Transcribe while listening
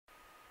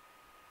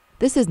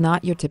This is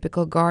not your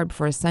typical garb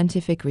for a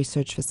scientific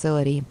research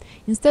facility.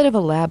 Instead of a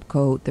lab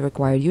coat, the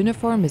required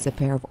uniform is a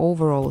pair of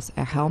overalls,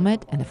 a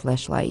helmet, and a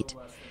flashlight.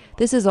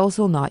 This is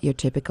also not your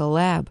typical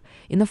lab.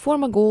 In the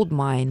former gold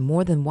mine,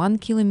 more than 1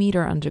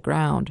 kilometer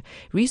underground,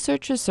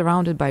 researchers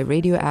surrounded by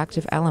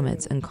radioactive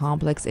elements and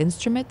complex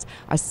instruments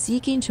are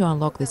seeking to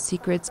unlock the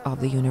secrets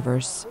of the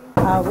universe.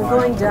 We're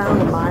going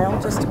down a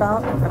mile, just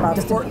about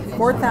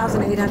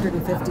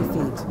 4,850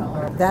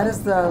 feet. That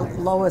is the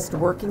lowest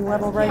working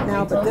level right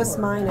now, but this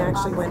mine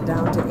actually went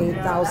down to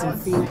 8,000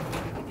 feet.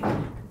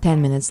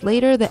 10 minutes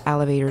later, the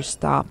elevator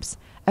stops.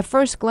 At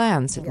first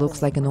glance, it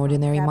looks like an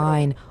ordinary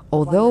mine,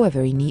 although a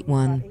very neat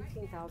one.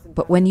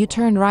 But when you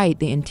turn right,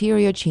 the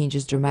interior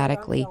changes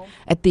dramatically.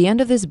 At the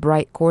end of this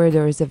bright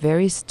corridor is a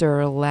very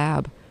sterile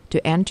lab.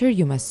 To enter,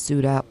 you must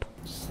suit up.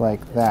 Just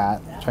like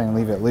that, trying to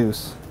leave it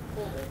loose.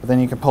 But then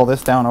you can pull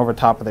this down over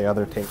top of the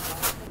other tape.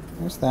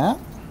 There's that.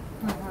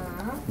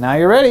 Now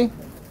you're ready.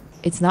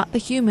 It's not the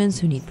humans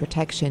who need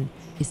protection.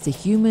 It's the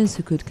humans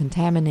who could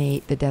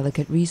contaminate the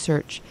delicate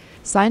research.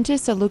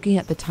 Scientists are looking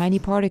at the tiny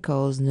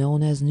particles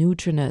known as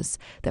neutrinos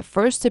that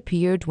first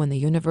appeared when the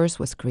universe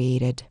was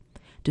created.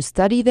 To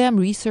study them,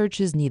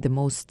 researchers need the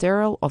most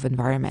sterile of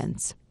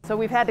environments. So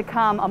we've had to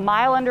come a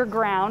mile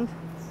underground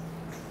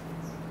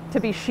to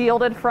be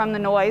shielded from the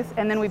noise,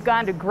 and then we've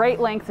gone to great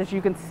lengths, as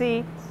you can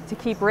see, to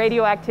keep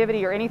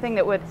radioactivity or anything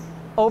that would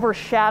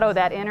overshadow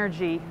that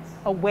energy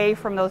away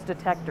from those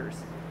detectors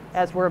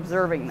as we're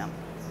observing them.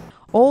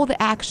 All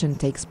the action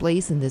takes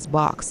place in this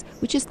box,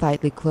 which is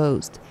tightly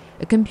closed.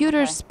 A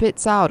computer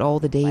spits out all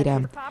the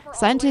data.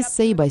 Scientists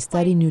say by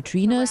studying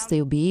neutrinos,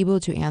 they'll be able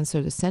to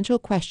answer the central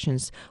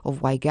questions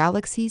of why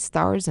galaxies,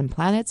 stars, and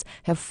planets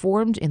have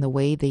formed in the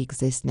way they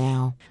exist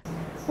now.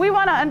 We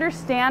want to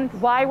understand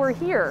why we're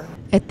here.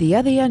 At the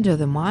other end of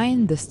the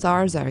mine, the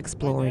stars are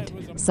explored.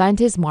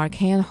 Scientist Mark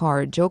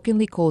Hanhart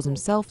jokingly calls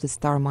himself the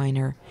star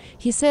miner.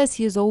 He says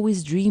he has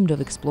always dreamed of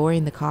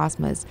exploring the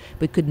cosmos,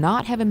 but could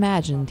not have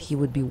imagined he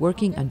would be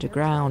working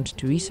underground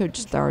to research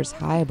stars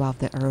high above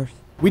the Earth.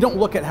 We don't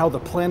look at how the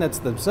planets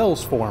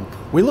themselves form.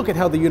 We look at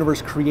how the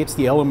universe creates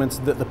the elements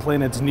that the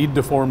planets need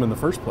to form in the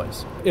first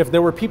place. If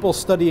there were people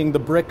studying the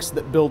bricks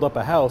that build up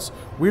a house,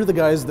 we're the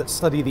guys that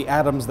study the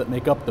atoms that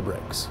make up the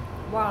bricks.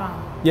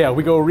 Wow. Yeah,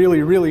 we go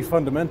really, really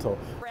fundamental.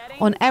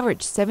 On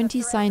average,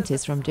 70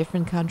 scientists from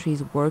different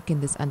countries work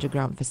in this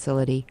underground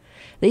facility.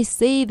 They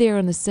say they're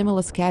on a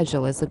similar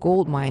schedule as the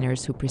gold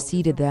miners who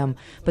preceded them,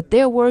 but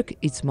their work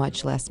is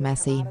much less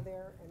messy.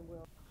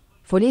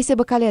 For Lesya,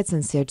 Bakalets,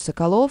 and Serge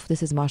Sokolov,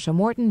 this is Masha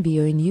Morton,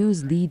 VOA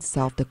News, Leeds,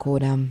 South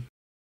Dakota.